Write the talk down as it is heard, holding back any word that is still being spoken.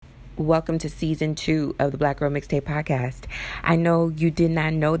Welcome to season 2 of the Black Girl Mixtape podcast. I know you did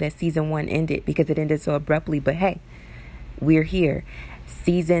not know that season 1 ended because it ended so abruptly, but hey, we're here.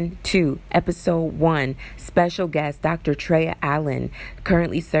 Season 2, Episode 1, special guest Dr. Treya Allen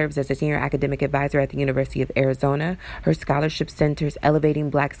currently serves as a senior academic advisor at the University of Arizona. Her scholarship centers elevating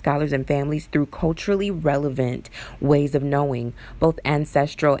Black scholars and families through culturally relevant ways of knowing, both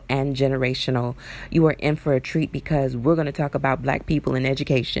ancestral and generational. You are in for a treat because we're going to talk about Black people in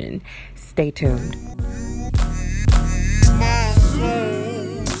education. Stay tuned.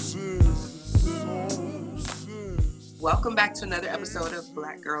 Welcome back to another episode of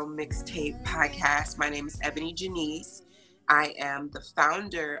Black Girl Mixtape podcast. My name is Ebony Janice. I am the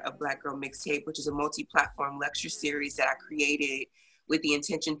founder of Black Girl Mixtape, which is a multi-platform lecture series that I created with the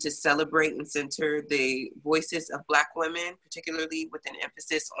intention to celebrate and center the voices of Black women, particularly with an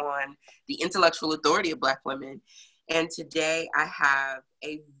emphasis on the intellectual authority of Black women. And today I have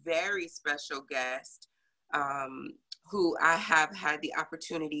a very special guest who I have had the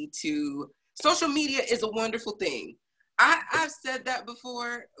opportunity to. Social media is a wonderful thing. I've said that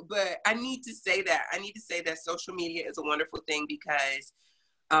before, but I need to say that. I need to say that social media is a wonderful thing because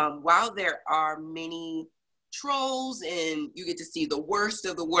while there are many trolls and you get to see the worst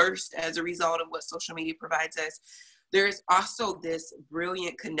of the worst as a result of what social media provides us, there's also this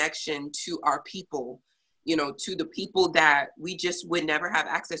brilliant connection to our people, you know, to the people that we just would never have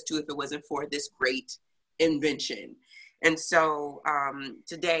access to if it wasn't for this great invention. And so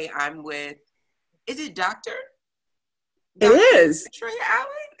today I'm with, is it Dr.? It is. Treya Allen?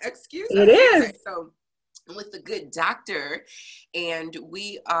 Excuse me. It is. So I'm with the good doctor, and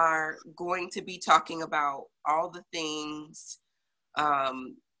we are going to be talking about all the things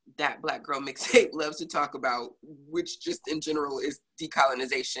that Black Girl Mixtape loves to talk about, which just in general is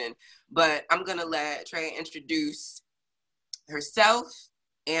decolonization. But I'm going to let Treya introduce herself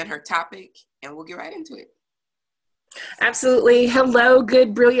and her topic, and we'll get right into it. Absolutely. Hello,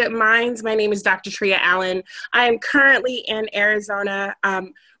 good, brilliant minds. My name is Dr. Treya Allen. I am currently in Arizona.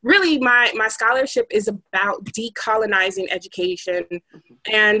 Really, my scholarship is about decolonizing education.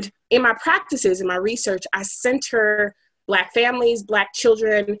 And in my practices, in my research, I center Black families, Black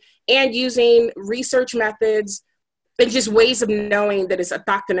children, and using research methods and just ways of knowing that is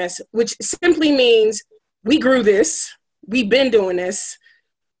autochthonous, which simply means we grew this, we've been doing this,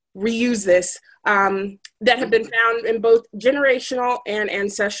 reuse this. That have been found in both generational and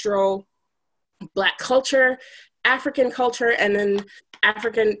ancestral Black culture, African culture, and then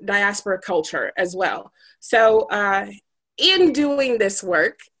African diaspora culture as well. So in doing this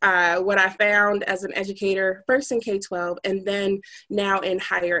work, what I found as an educator, first in K-12 and then now in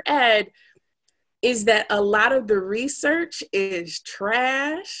higher ed, is that a lot of the research is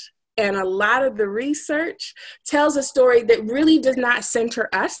trash. And a lot of the research tells a story that really does not center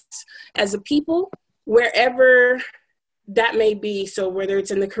us as a people, wherever that may be. So whether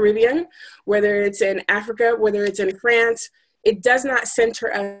it's in the Caribbean, whether it's in Africa, whether it's in France, it does not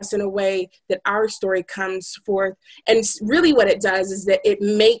center us in a way that our story comes forth. And really what it does is that it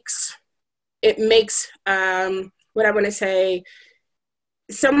makes what I want to say,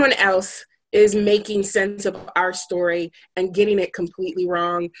 someone else is making sense of our story and getting it completely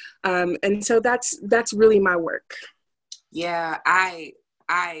wrong. And so that's really my work. Yeah,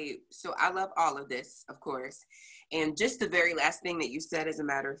 so I love all of this, of course. And just the very last thing that you said, as a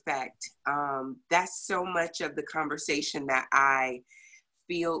matter of fact, that's so much of the conversation that I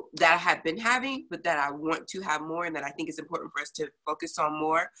feel that I have been having, but that I want to have more, and that I think is important for us to focus on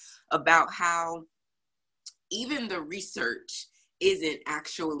more, about how even the research isn't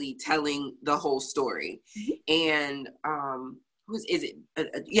actually telling the whole story. And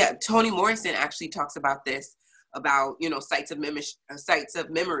Toni Morrison actually talks about this, about, you know, sites of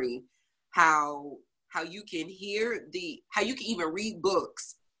memory, how you can how you can even read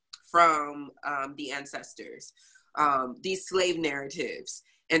books from the ancestors, these slave narratives.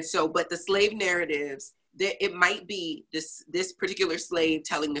 And so, but the slave narratives, it might be this particular slave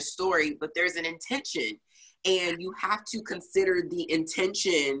telling the story, but there's an intention. And you have to consider the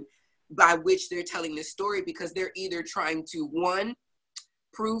intention by which they're telling this story, because they're either trying to, one,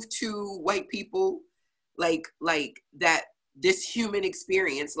 prove to white people like that this human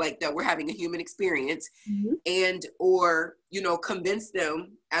experience, like that we're having a human experience, and or, you know, convince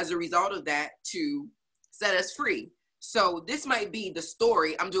them as a result of that to set us free. So this might be the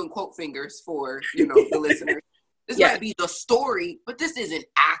story. I'm doing quote fingers for, you know, the listeners. This might be the story, but this isn't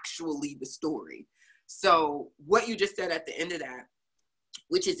actually the story. So what you just said at the end of that,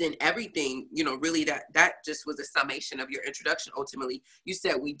 which is in everything, you know, really that just was a summation of your introduction. Ultimately, you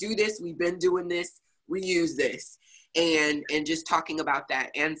said, we do this, we've been doing this, we use this. and just talking about that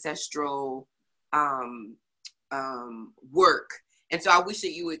ancestral work. And so I wish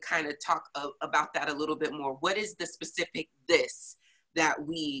that you would kind of talk about that a little bit more. What is the specific this that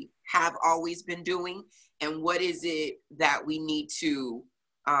we have always been doing, and what is it that we need to,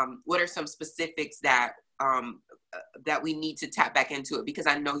 what are some specifics that that we need to tap back into it? Because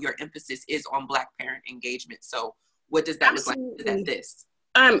I know your emphasis is on Black parent engagement. So what does that look like to that this?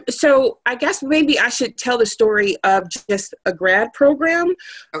 So I guess maybe I should tell the story of just a grad program.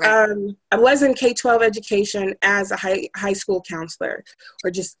 Okay. I was in K-12 education as a high school counselor,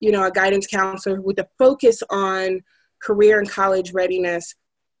 or just, a guidance counselor with a focus on career and college readiness.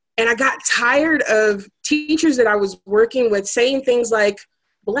 And I got tired of teachers that I was working with saying things like,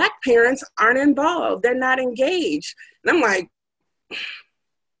 Black parents aren't involved, they're not engaged. And I'm like,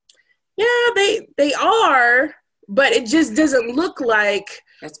 yeah, they are, but it just doesn't look like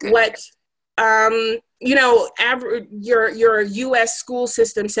what, your U.S. school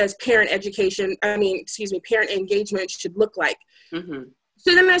system says parent engagement should look like. Mm-hmm.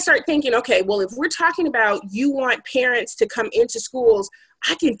 So then I start thinking, okay, well, if we're talking about you want parents to come into schools,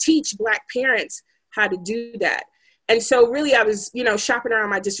 I can teach Black parents how to do that. And so really I was, shopping around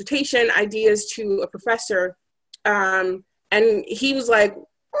my dissertation ideas to a professor, and he was like,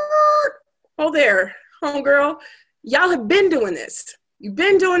 oh there, homegirl, y'all have been doing this. You've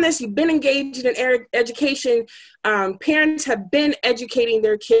been doing this. You've been engaged in education. Parents have been educating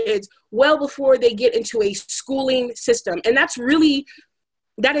their kids well before they get into a schooling system. And that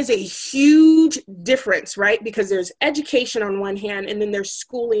is a huge difference, right? Because there's education on one hand, and then there's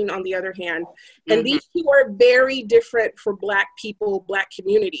schooling on the other hand. And these two are very different for Black people, Black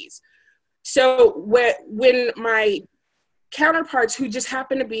communities. So when my counterparts, who just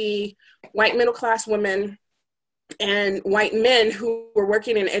happen to be white middle-class women and white men who were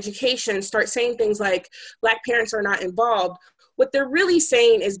working in education, start saying things like Black parents are not involved, what they're really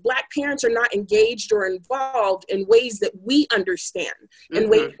saying is Black parents are not engaged or involved in ways that we understand, in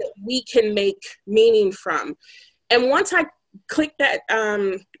ways that we can make meaning from. And once I clicked that,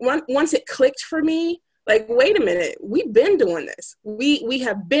 once it clicked for me, like, wait a minute, we've been doing this. We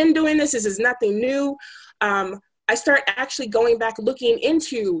have been doing this. This is nothing new. I start actually going back, looking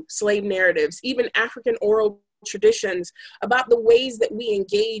into slave narratives, even African oral traditions, about the ways that we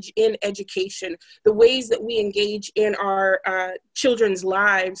engage in education, the ways that we engage in our children's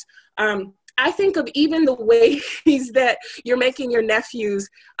lives. I think of even the ways that you're making your nephews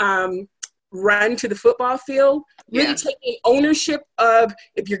run to the football field, really taking ownership of,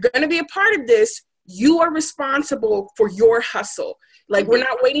 if you're going to be a part of this, you are responsible for your hustle. Like, we're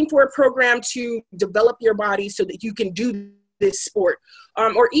not waiting for a program to develop your body so that you can do this sport.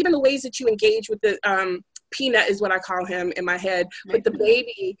 Or even the ways that you engage with the Peanut is what I call him in my head, with the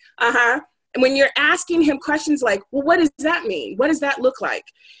baby. And when you're asking him questions like, well, what does that mean? What does that look like?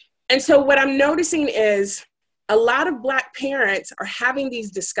 And so what I'm noticing is a lot of Black parents are having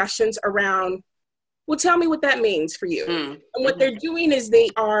these discussions around, well, tell me what that means for you. And what they're doing is they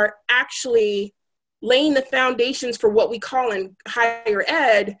are actually laying the foundations for what we call in higher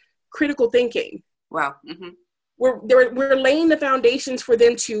ed critical thinking. Wow. We're laying the foundations for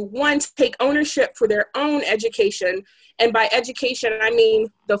them to, one, take ownership for their own education. And by education, I mean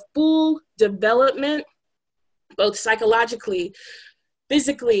the full development, both psychologically,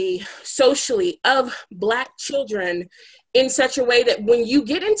 physically, socially, of Black children, in such a way that when you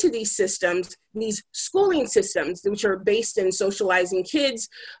get into these systems, these schooling systems, which are based in socializing kids,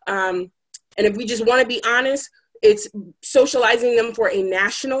 and if we just want to be honest, it's socializing them for a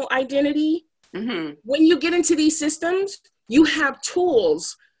national identity. When you get into these systems, you have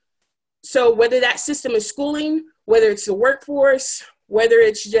tools. So whether that system is schooling, whether it's the workforce, whether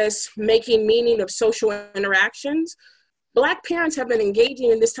it's just making meaning of social interactions, Black parents have been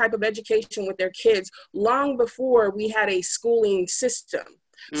engaging in this type of education with their kids long before we had a schooling system.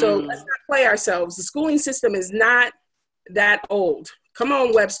 So let's not play ourselves. The schooling system is not that old. Come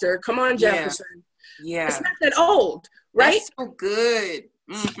on, Webster. Come on, Jefferson. Yeah. It's not that old, right? That's so good.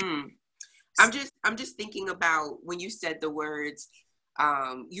 I'm just thinking about when you said the words,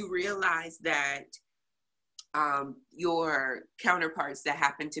 you realize that your counterparts that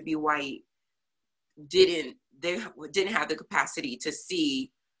happen to be white didn't have the capacity to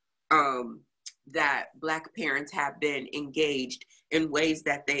see that Black parents have been engaged in ways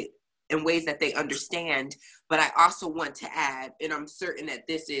that they understand. But I also want to add, and I'm certain that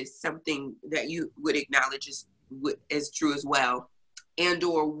this is something that you would acknowledge is true as well, and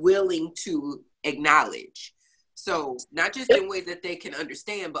or willing to acknowledge. So not just in ways that they can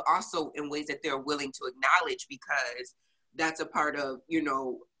understand, but also in ways that they're willing to acknowledge, because that's a part of,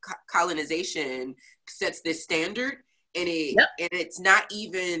 colonization sets this standard, and Yep. it's not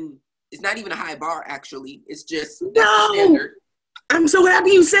even a high bar, actually. It's just, that's the No, standard. I'm so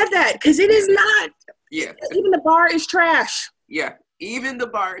happy you said that, because it is not. Yeah. Even the bar is trash. Yeah. Even the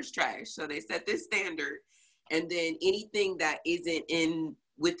bar is trash. So they set this standard, and then anything that isn't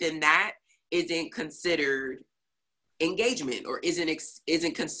within that isn't considered engagement, or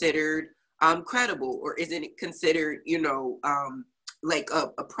isn't considered credible, or isn't considered, like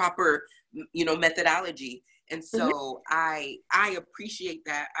a proper, methodology. And so I appreciate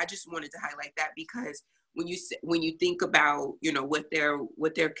that. I just wanted to highlight that, because when you think about, what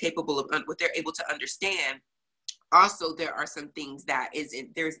they're capable of, what they're able to understand, also there are some things that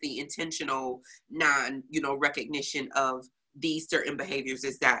there's the intentional recognition of these certain behaviors.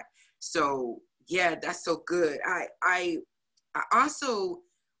 Is that so? Yeah, that's so good. I also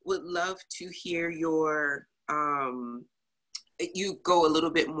would love to hear you go a little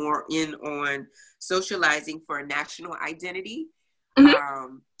bit more in on socializing for a national identity.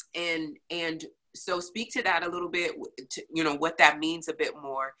 And so speak to that a little bit, what that means a bit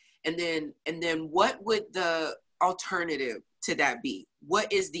more. And then what would the alternative to that be?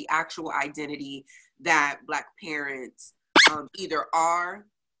 What is the actual identity that Black parents either are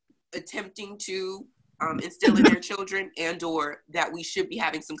attempting to instill in their children, and or that we should be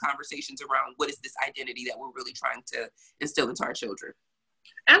having some conversations around? What is this identity that we're really trying to instill into our children?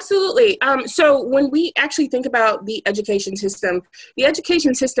 Absolutely. So when we actually think about the education system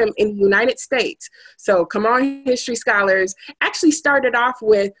in the United States, so come on, history scholars, actually started off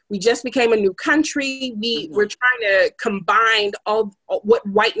with, we just became a new country. We were trying to combine all what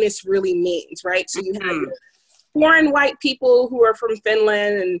whiteness really means, right? So you have foreign white people who are from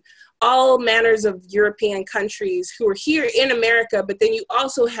Finland and all manners of European countries who are here in America, but then you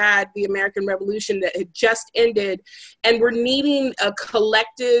also had the American Revolution that had just ended, and we're needing a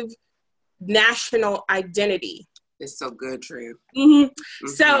collective national identity. It's so good, Treya.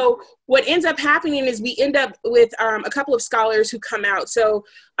 So what ends up happening is we end up with a couple of scholars who come out. So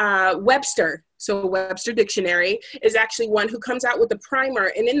Webster Dictionary is actually one who comes out with a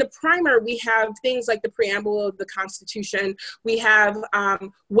primer. And in the primer, we have things like the preamble of the Constitution. We have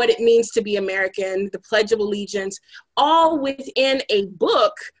what it means to be American, the Pledge of Allegiance, all within a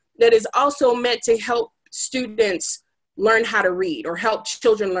book that is also meant to help students learn how to read, or help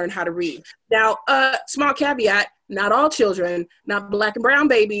children learn how to read. Now, small caveat, not all children, not Black and brown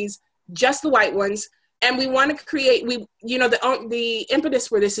babies, just the white ones. And we want to create, the impetus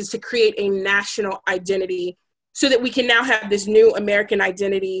for this is to create a national identity so that we can now have this new American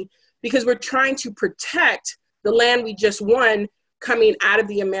identity, because we're trying to protect the land we just won coming out of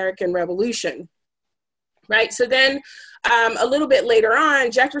the American Revolution, right? So then a little bit later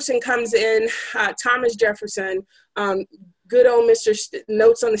on, Jefferson comes in, Thomas Jefferson, good old Mr.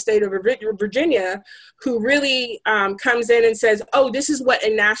 Notes on the State of Virginia, who really comes in and says, oh, this is what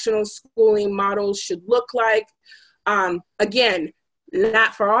a national schooling model should look like. Again,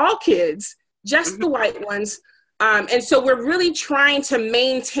 not for all kids, just the white ones. And so we're really trying to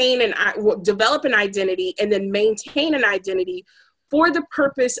maintain and develop an identity, and then maintain an identity for the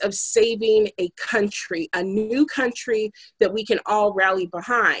purpose of saving a country, a new country that we can all rally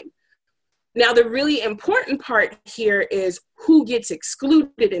behind. Now, the really important part here is who gets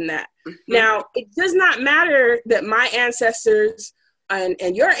excluded in that. Now, it does not matter that my ancestors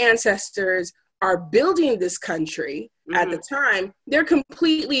and your ancestors are building this country at the time. They're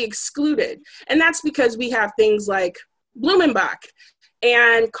completely excluded. And that's because we have things like Blumenbach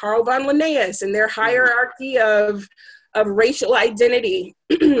and Carl von Linnaeus and their hierarchy of racial identity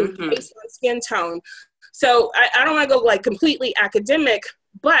based on skin tone. So I don't want to go like completely academic,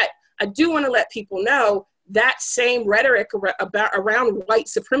 but I do want to let people know that same rhetoric around white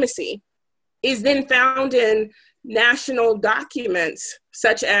supremacy is then found in national documents,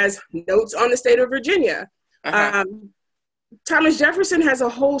 such as Notes on the State of Virginia. Thomas Jefferson has a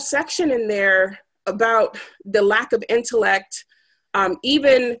whole section in there about the lack of intellect,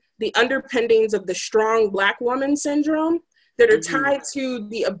 even the underpinnings of the strong Black woman syndrome that are tied to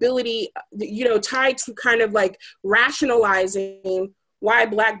the ability, tied to kind of like rationalizing why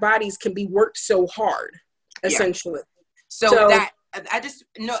Black bodies can be worked so hard, essentially. So that I just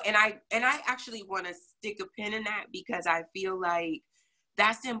no, and I actually want to stick a pin in that, because I feel like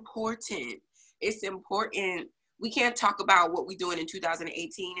that's important. It's important. We can't talk about what we're doing in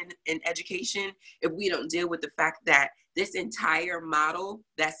 2018 in education if we don't deal with the fact that this entire model,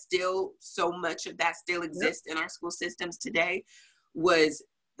 that still so much of that still exists in our school systems today, was,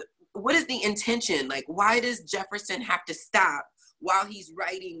 what is the intention? Like, why does Jefferson have to stop while he's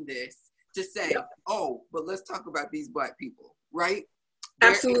writing this to say, oh, but let's talk about these Black people, right?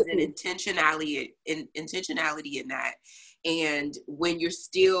 There is an Absolutely. intentionality in that. And when you're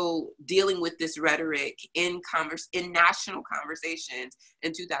still dealing with this rhetoric in national conversations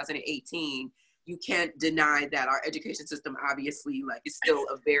in 2018, you can't deny that our education system obviously like is still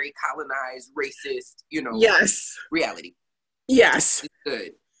a very colonized, racist, Yes. reality. Yes. It's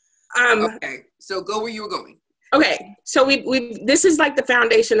good. Um, Okay, so go where you were going. okay. So we this is like the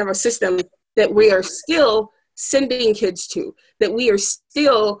foundation of a system that we are still sending kids to, that we are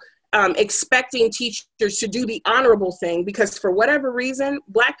still expecting teachers to do the honorable thing, because for whatever reason,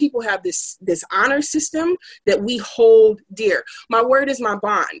 Black people have this honor system that we hold dear. My word is my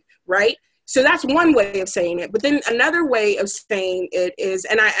bond, right? So that's one way of saying it. But then another way of saying it is,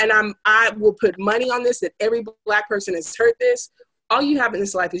 and I will put money on this, that every Black person has heard this: all you have in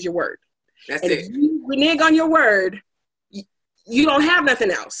this life is your word. That's And it. if you renege on your word, you don't have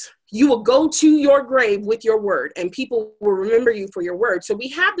nothing else. You will go to your grave with your word, and people will remember you for your word. So we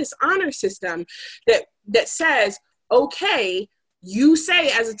have this honor system that says, okay, you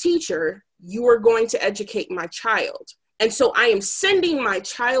say as a teacher, you are going to educate my child. And so I am sending my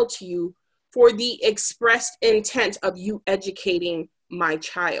child to you for the expressed intent of you educating my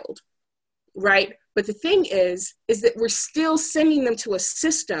child, right? But the thing is that we're still sending them to a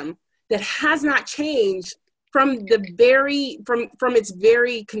system that has not changed from its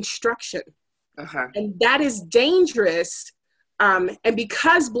very construction. Uh-huh. And that is dangerous. And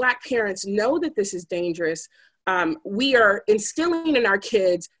because Black parents know that this is dangerous, we are instilling in our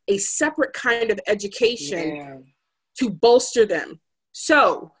kids a separate kind of education to bolster them.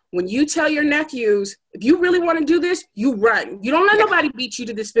 So when you tell your nephews, if you really want to do this, you run. You don't let nobody beat you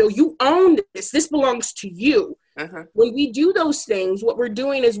to this field. You own this. This belongs to you. Uh-huh. When we do those things, what we're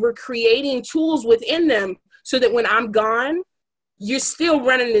doing is we're creating tools within them so that when I'm gone, you're still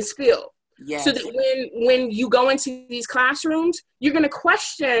running this field. Yes. So that when you go into these classrooms, you're going to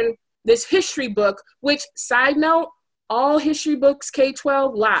question this history book, which, side note, all history books,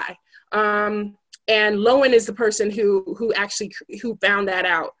 K-12, lie. And Lowen is the person who found that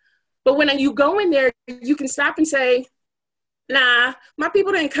out. But when you go in there, you can stop and say, nah, my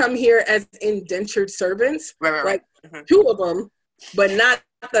people didn't come here as indentured servants, right. Like two of them, but not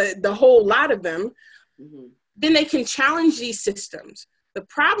the whole lot of them. Mm-hmm. Then they can challenge these systems. The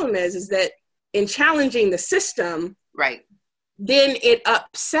problem is that in challenging the system, right, then it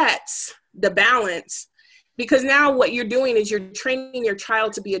upsets the balance, because now what you're doing is you're training your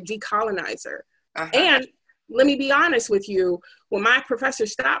child to be a decolonizer. Uh-huh. And let me be honest with you, when my professor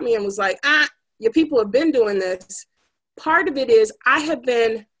stopped me and was like, your people have been doing this, part of it is I have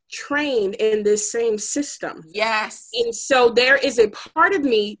been trained in this same system. Yes. And so there is a part of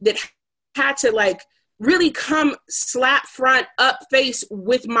me that had to like really come slap front up face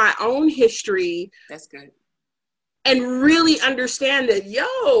with my own history. That's good. And really understand that,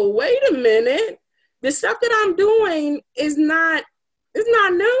 wait a minute, the stuff that I'm doing is not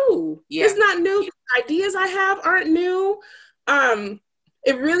new. Yeah. It's not new. The ideas I have aren't new.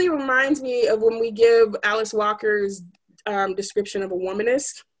 It really reminds me of when we give Alice Walker's description of a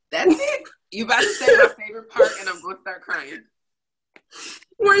womanist. That's it. You about to say my favorite part, and I'm going to start crying.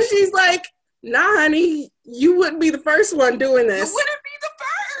 Where she's like, nah, honey, you wouldn't be the first one doing this. You wouldn't be the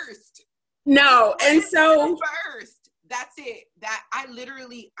first. No, and so first. That's it. That I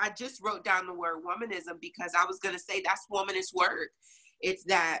just wrote down the word womanism because I was going to say that's womanist work. It's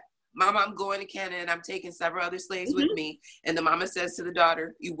that, Mama, I'm going to Canada and I'm taking several other slaves with me. And the mama says to the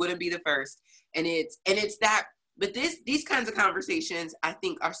daughter, you wouldn't be the first. And it's that, but these kinds of conversations I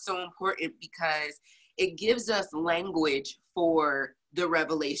think are so important because it gives us language for the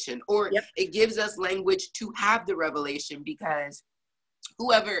revelation, or it gives us language to have the revelation, because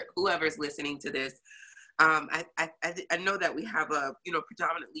whoever's listening to this, I know that we have a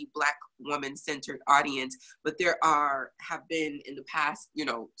predominantly Black woman centered audience, but there have been in the past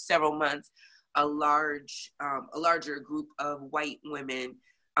several months a larger group of white women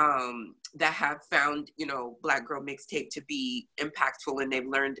that have found Black Girl Mixtape to be impactful,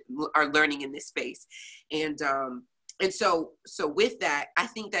 and are learning in this space, and so with that, I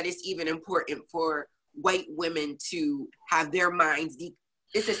think that it's even important for white women to have their minds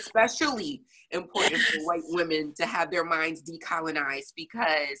it's especially important for white women to have their minds decolonized,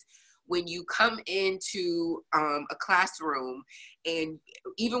 because when you come into a classroom, and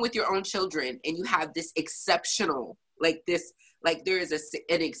even with your own children, and you have this exceptional, there is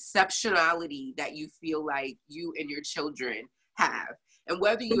an exceptionality that you feel like you and your children have. And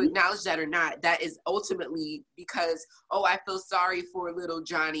whether you acknowledge that or not, that is ultimately because, I feel sorry for little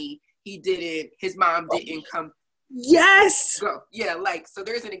Johnny. His mom didn't come Yes. Go. Yeah, like, so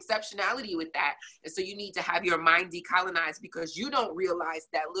there's an exceptionality with that. And so you need to have your mind decolonized, because you don't realize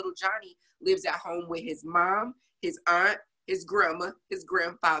that little Johnny lives at home with his mom, his aunt, his grandma, his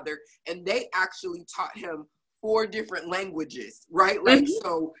grandfather, and they actually taught him 4 different languages, right? Like,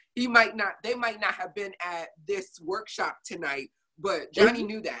 so they might not have been at this workshop tonight, but Johnny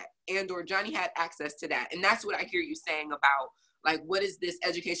knew that, or Johnny had access to that. And that's what I hear you saying about, like, what is this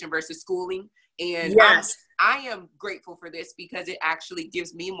education versus schooling? And yes. I am grateful for this, because it actually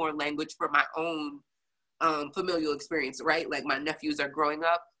gives me more language for my own familial experience, right? Like, my nephews are growing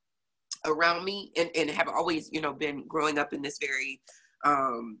up around me, and have always, been growing up in this very,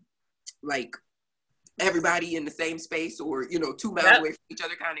 like, everybody in the same space, or, 2 miles away from each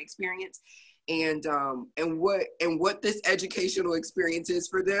other kind of experience. And what this educational experience is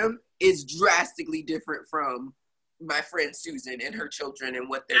for them is drastically different from my friend Susan and her children and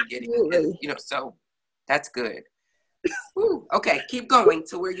what they're getting. And, so that's good. Whew. Okay, keep going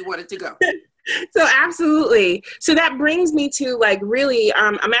to where you wanted to go. So absolutely. So that brings me to, like, really,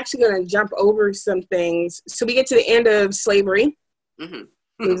 I'm actually going to jump over some things. So we get to the end of slavery,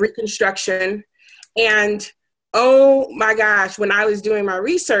 Reconstruction, and oh my gosh, when I was doing my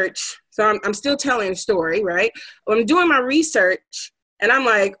research, so I'm still telling a story, right? I'm doing my research, and I'm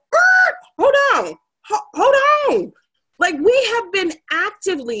like, hold on. Like, we have been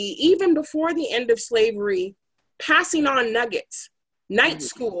actively, even before the end of slavery, passing on nuggets. Night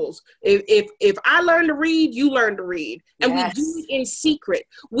schools. If I learn to read, you learn to read. And we do it in secret.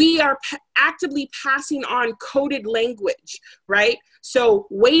 We are actively passing on coded language, right? So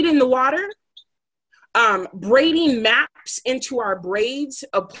wade in the water, braiding maps into our braids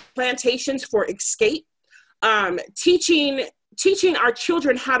of plantations for escape, teaching our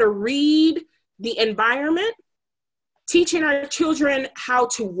children how to read the environment, teaching our children how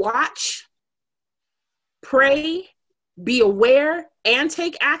to watch, pray, be aware, and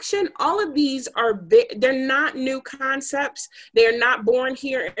take action. All of these they're not new concepts. They're not born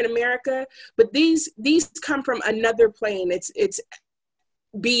here in America, but these come from another plane. It's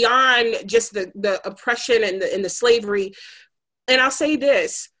beyond just the oppression and the slavery. And I'll say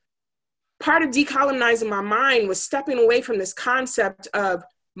this, part of decolonizing my mind was stepping away from this concept of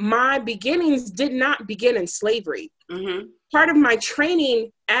my beginnings did not begin in slavery. Part of my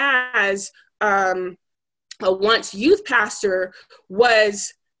training as a once youth pastor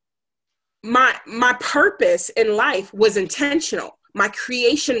was my purpose in life was intentional. My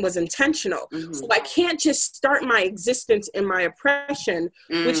creation was intentional. So I can't just start my existence in my oppression,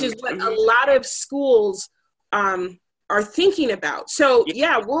 which is what a lot of schools are thinking about. So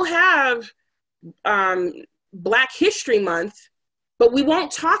yeah, we'll have Black History Month, but we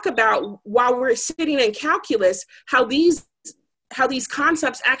won't talk about, while we're sitting in calculus, how these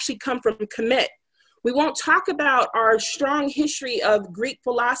concepts actually come from commit. We won't talk about our strong history of Greek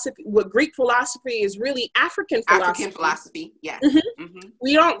philosophy. What Greek philosophy is really African philosophy. African philosophy, yeah.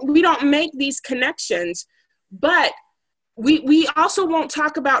 We don't make these connections, but we also won't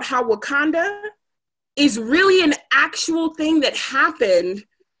talk about how Wakanda is really an actual thing that happened,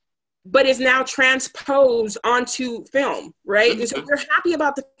 but is now transposed onto film, right? And so we're happy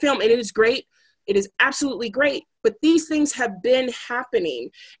about the film, and it is great. It is absolutely great, but these things have been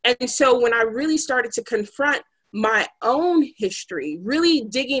happening. And so when I really started to confront my own history, really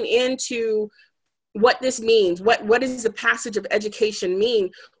digging into what this means, what does the passage of education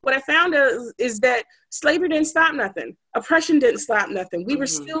mean, what I found is that slavery didn't stop nothing. Oppression didn't stop nothing. We were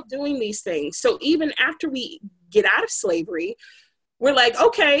still doing these things. So even after we get out of slavery, we're like,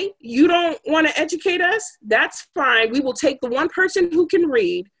 okay, you don't want to educate us? That's fine. We will take the one person who can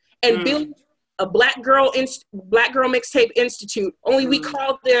read and build a Black Girl Mixtape Institute. Only we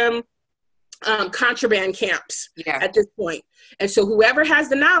call them contraband camps at this point. And so whoever has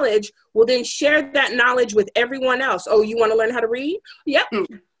the knowledge will then share that knowledge with everyone else. Oh, you want to learn how to read? Yep.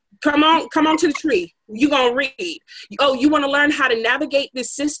 Come on to the tree. You're going to read. Oh, you want to learn how to navigate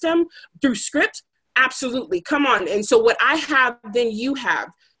this system through script? Absolutely. Come on. And so what I have, then you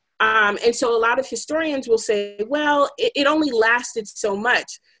have. And so a lot of historians will say, well, it only lasted so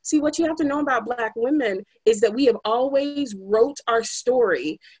much. See, what you have to know about Black women is that we have always wrote our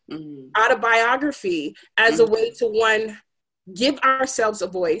story, autobiography, as a way to, one, give ourselves a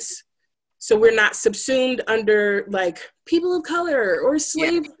voice, so we're not subsumed under, like, people of color or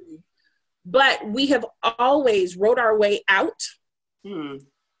slavery. But we have always wrote our way out.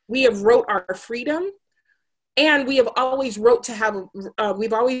 We have wrote our freedom. And we have always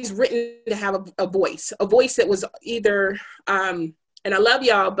we've always written to have a voice that was either, and I love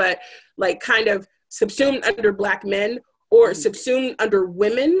y'all, but like kind of subsumed under Black men or subsumed under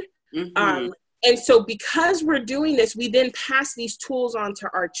women. And so because we're doing this, we then pass these tools on to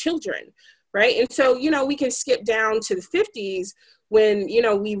our children, right? And so, we can skip down to the 50s when,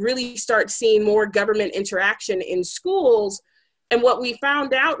 we really start seeing more government interaction in schools. And what we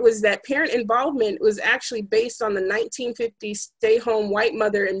found out was that parent involvement was actually based on the 1950s stay-home white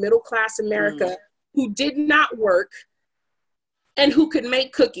mother in middle-class America who did not work and who could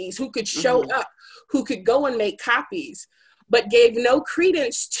make cookies, who could show up, who could go and make copies, but gave no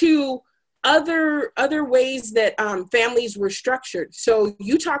credence to other ways that families were structured. So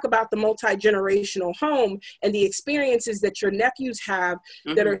you talk about the multi-generational home and the experiences that your nephews have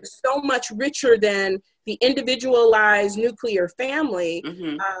that are so much richer than the individualized nuclear family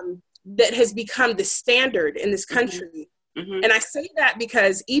that has become the standard in this country. And I say that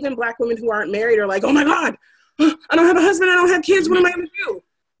because even Black women who aren't married are like, oh my God, I don't have a husband, I don't have kids, what am I gonna do?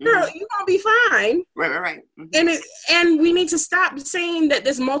 Girl, you're gonna be fine. Right. And we need to stop saying that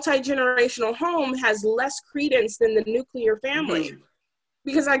this multi-generational home has less credence than the nuclear family.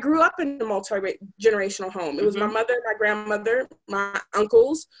 Because I grew up in a multi-generational home. It was my mother, my grandmother, my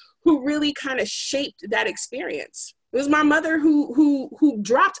uncles who really kind of shaped that experience. It was my mother who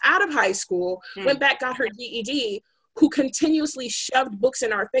dropped out of high school, went back, got her GED, who continuously shoved books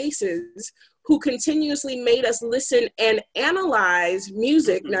in our faces, who continuously made us listen and analyze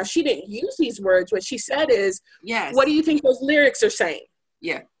music. Now, she didn't use these words. What she said is, what do you think those lyrics are saying?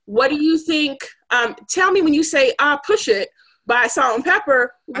 Yeah. What do you think? Tell me when you say, push it by Salt and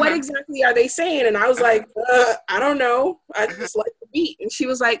Pepper, what exactly are they saying? And I was like, I don't know. I just like the beat. And she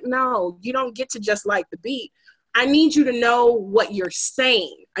was like, no, you don't get to just like the beat. I need you to know what you're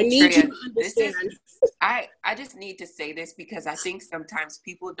saying. I need you to understand. I just need to say this because I think sometimes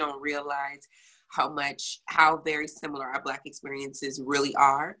people don't realize how very similar our Black experiences really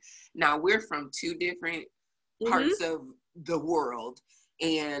are. Now, we're from two different parts of the world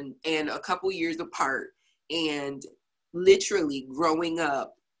and a couple years apart. And literally growing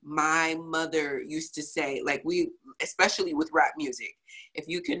up, my mother used to say, like, especially with rap music, if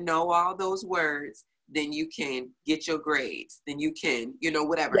you can know all those words, then you can get your grades, then you can,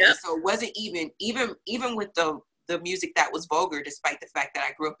 whatever. Yep. And so it wasn't even with the music that was vulgar, despite the fact that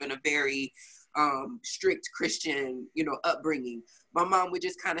I grew up in a very strict Christian, upbringing. My mom would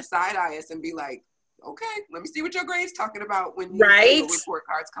just kind of side eye us and be like, okay, let me see what your grades talking about when your report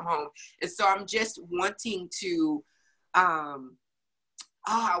cards come home. And so I'm just wanting to,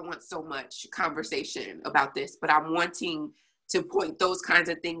 I want so much conversation about this, but I'm wanting to point those kinds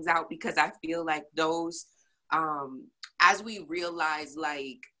of things out because I feel like those, as we realize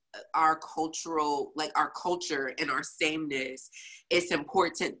our culture and our sameness, it's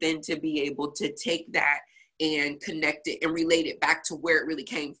important then to be able to take that and connect it and relate it back to where it really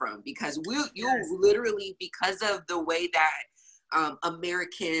came from. Because you literally, because of the way that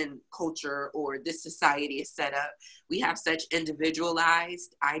American culture or this society is set up, we have such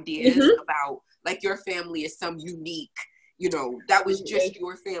individualized ideas about, like, your family is some unique, that was just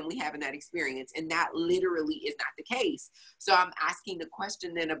your family having that experience. And that literally is not the case. So I'm asking the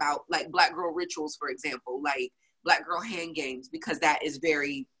question then about, like, Black girl rituals, for example, like Black girl hand games, because that is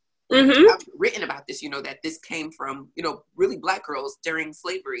very, I've written about this, that this came from, really Black girls during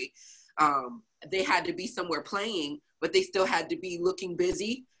slavery. They had to be somewhere playing, but they still had to be looking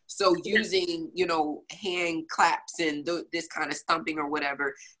busy. So using, hand claps and this kind of stumping or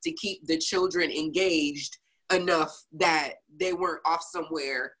whatever to keep the children engaged enough that they weren't off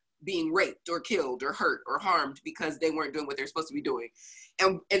somewhere being raped or killed or hurt or harmed because they weren't doing what they're supposed to be doing.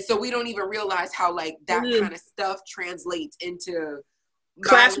 And so we don't even realize how, like, that kind of stuff translates into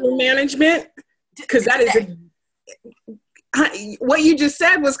classroom management. Because that is what you just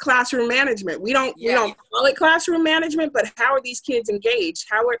said was classroom management. We don't call it classroom management, but how are these kids engaged?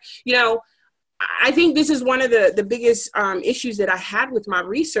 How are, I think this is one of the biggest issues that I had with my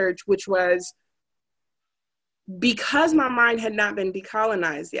research, which was because my mind had not been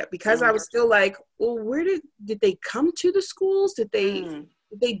decolonized yet, because I was still like, well, where did they come to the schools? Did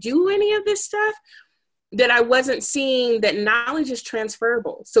they do any of this stuff? That I wasn't seeing that knowledge is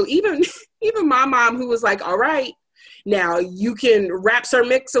transferable. So even my mom, who was like, all right, now you can rap Sir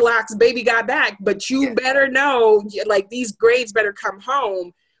Mix-a-Lot's Baby Got Back, but you better know, like, these grades better come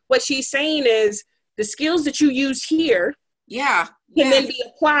home. What she's saying is the skills that you use here can then be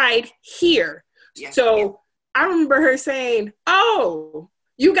applied here. So I remember her saying, oh,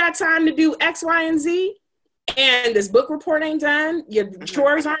 you got time to do X, Y, and Z? And this book report ain't done, your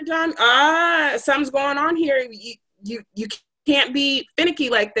chores aren't done, something's going on here. You can't be finicky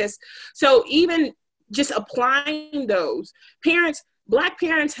like this. So even just applying those, Black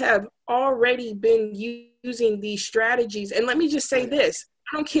parents have already been using these strategies. And let me just say this,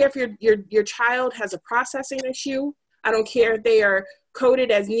 I don't care if your child has a processing issue. I don't care if they are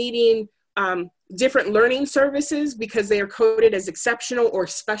coded as needing different learning services because they are coded as exceptional or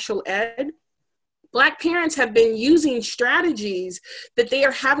special ed. Black parents have been using strategies that they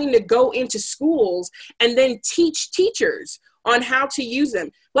are having to go into schools and then teach teachers on how to use them.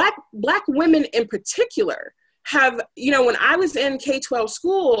 Black women in particular have, when I was in K-12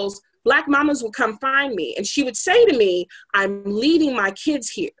 schools, Black mamas would come find me and she would say to me, I'm leaving my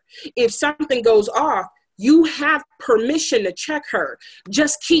kids here. If something goes off, you have permission to check her.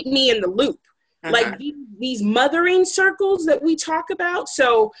 Just keep me in the loop. Like these mothering circles that we talk about.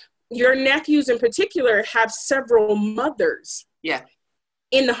 So your nephews in particular have several mothers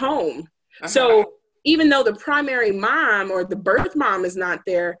in the home. So even though the primary mom or the birth mom is not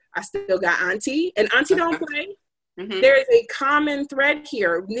there, I still got auntie, and auntie don't play. There is a common thread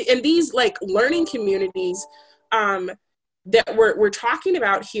here. And these like learning communities that we're talking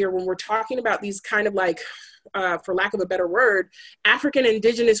about here, when we're talking about these kind of like, for lack of a better word, African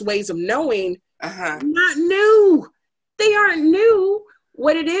indigenous ways of knowing, not new. They aren't new.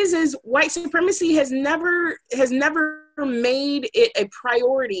 What it is white supremacy has never made it a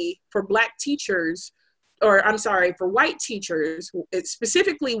priority for Black teachers, or I'm sorry, for white teachers,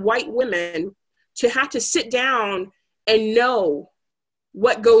 specifically white women, to have to sit down and know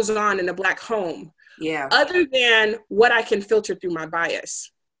what goes on in a Black home. Other than what I can filter through my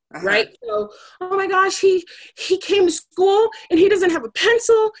bias. Right? So, oh my gosh, he came to school and he doesn't have a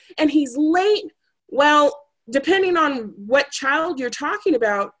pencil and he's late. Well, depending on what child you're talking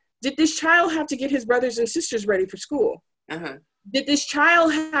about, did this child have to get his brothers and sisters ready for school? Did this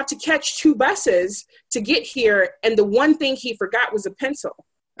child have to catch 2 buses to get here and the one thing he forgot was a pencil?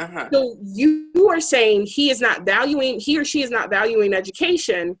 So you are saying he or she is not valuing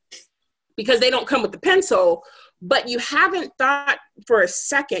education because they don't come with the pencil, but you haven't thought for a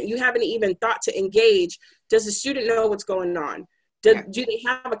second, you haven't even thought to engage. Does the student know what's going on? Do they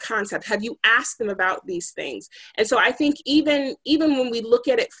have a concept? Have you asked them about these things? And so I think even when we look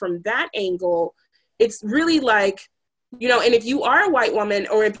at it from that angle, it's really like, and if you are a white woman,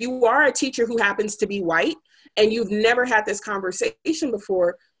 or if you are a teacher who happens to be white and you've never had this conversation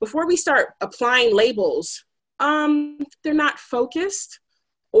before we start applying labels, they're not focused,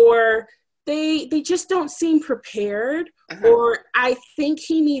 or they just don't seem prepared, or I think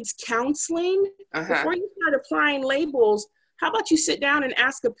he needs counseling. Before you start applying labels, how about you sit down and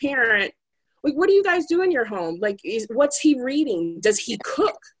ask a parent, like, what do you guys do in your home? Like, what's he reading? Does he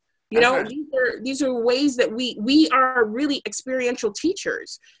cook? These are ways that we are really experiential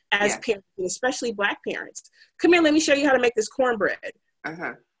teachers as parents, and especially Black parents. Come here, let me show you how to make this cornbread.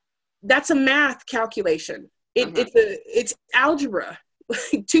 That's a math calculation. It's algebra.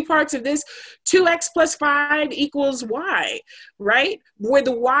 2 parts of this, 2x plus 5 equals y, right? Where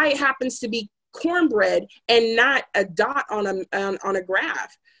the y happens to be cornbread and not a dot on a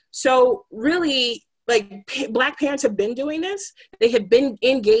graph. So really, like, Black parents have been doing this. They have been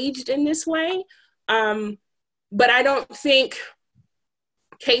engaged in this way. But I don't think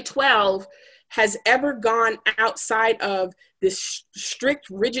K-12 has ever gone outside of this strict,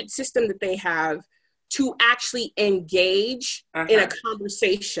 rigid system that they have to actually engage in a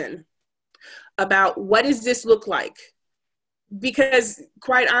conversation about what does this look like? Because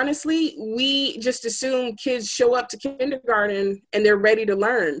quite honestly, we just assume kids show up to kindergarten and they're ready to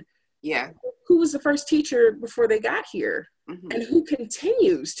learn. Who was the first teacher before they got here? And who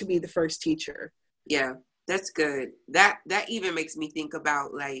continues to be the first teacher? That's good. That even makes me think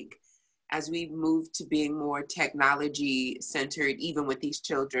about, like, as we move to being more technology centered, even with these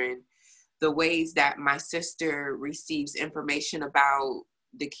children, the ways that my sister receives information about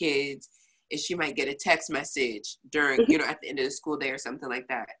the kids is she might get a text message during, at the end of the school day or something like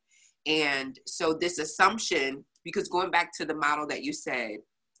that. And so this assumption, because going back to the model that you said,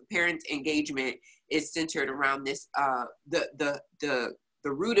 parent engagement is centered around this, the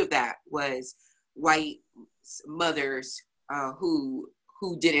root of that was white mothers who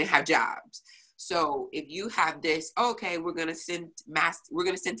didn't have jobs. So if you have this, okay, we're gonna send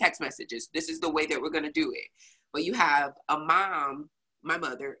text messages. This is the way that we're gonna do it. But you have a mom,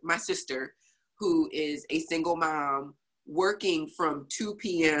 my sister, who is a single mom working from 2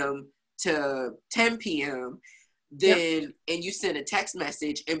 p.m. to 10 p.m. And you send a text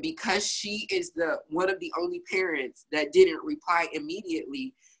message, and because she is one of the only parents that didn't reply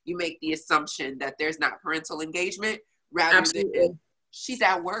immediately, you make the assumption that there's not parental engagement, rather than she's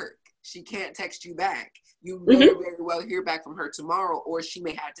at work. She can't text you back. You may very well hear back from her tomorrow, or she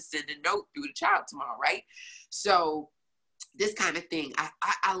may have to send a note through the child tomorrow, right? So this kind of thing.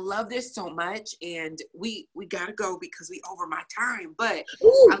 I love this so much, and we gotta go because we over my time. But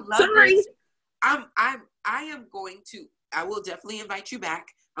Ooh, I love sorry. this. I will definitely invite you back.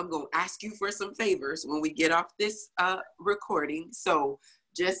 I'm going to ask you for some favors when we get off this recording. So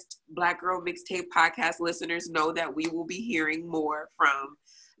just Black Girl Mixtape podcast listeners know that we will be hearing more from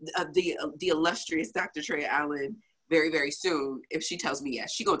the illustrious Dr. Treya Allen very, very soon. If she tells me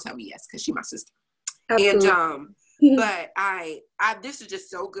yes, she gonna tell me yes because she my sister. Absolutely. And but I this is just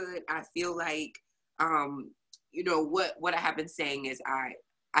so good. I feel like what I have been saying is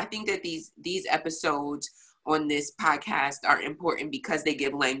I think that these episodes on this podcast are important because they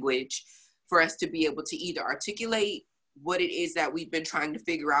give language for us to be able to either articulate what it is that we've been trying to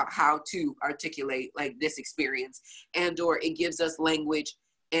figure out how to articulate, like this experience, and or it gives us language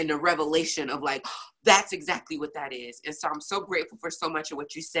and a revelation of like, that's exactly what that is. And so I'm so grateful for so much of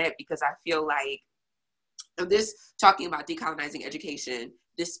what you said, because I feel like this, talking about decolonizing education,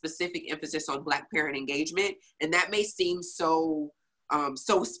 this specific emphasis on Black parent engagement, and that may seem so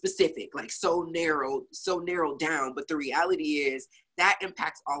specific, like so narrowed down, but the reality is that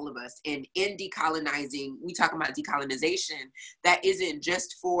impacts all of us. And in decolonizing, we talk about decolonization, that isn't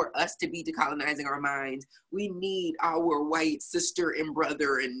just for us to be decolonizing our minds. We need our white sister and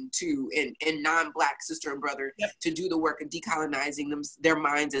brother and non-Black sister and brother to do the work of decolonizing their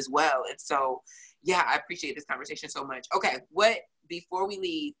minds as well. And so, yeah, I appreciate this conversation so much. Okay, before we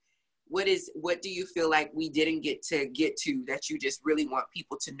leave, what do you feel like we didn't get to that you just really want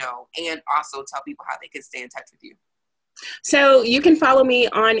people to know, and also tell people how they can stay in touch with you? So you can follow me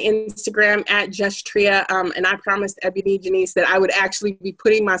on Instagram at Just Treya, and I promised Ebony Janice that I would actually be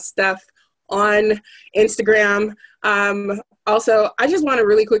putting my stuff on Instagram. Also, I just want to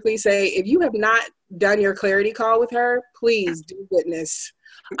really quickly say, if you have not done your clarity call with her, please do witness.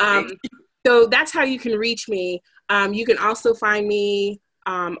 So that's how you can reach me. You can also find me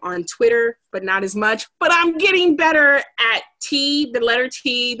on Twitter, but not as much. But I'm getting better at the letter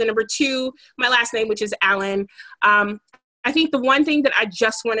T, the number 2, my last name, which is Allen. I think the one thing that I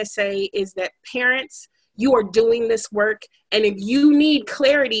just want to say is that parents, you are doing this work, and if you need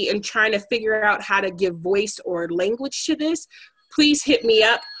clarity in trying to figure out how to give voice or language to this, please hit me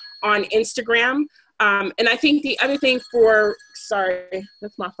up on Instagram. And I think the other thing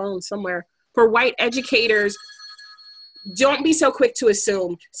that's my phone somewhere, for white educators, don't be so quick to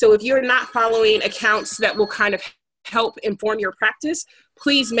assume. So if you're not following accounts that will kind of help inform your practice,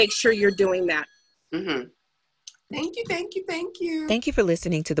 please make sure you're doing that. Mm-hmm. Thank you. Thank you for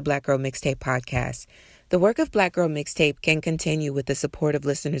listening to the Black Girl Mixtape podcast. The work of Black Girl Mixtape can continue with the support of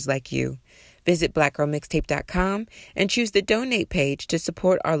listeners like you. Visit blackgirlmixtape.com and choose the donate page to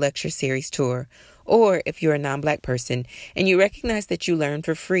support our lecture series tour. Or if you're a non-Black person and you recognize that you learn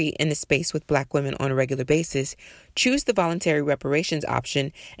for free in a space with Black women on a regular basis, choose the voluntary reparations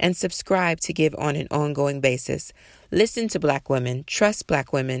option and subscribe to give on an ongoing basis. Listen to Black women, trust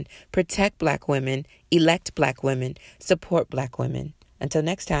Black women, protect Black women, elect Black women, support Black women. Until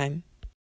next time.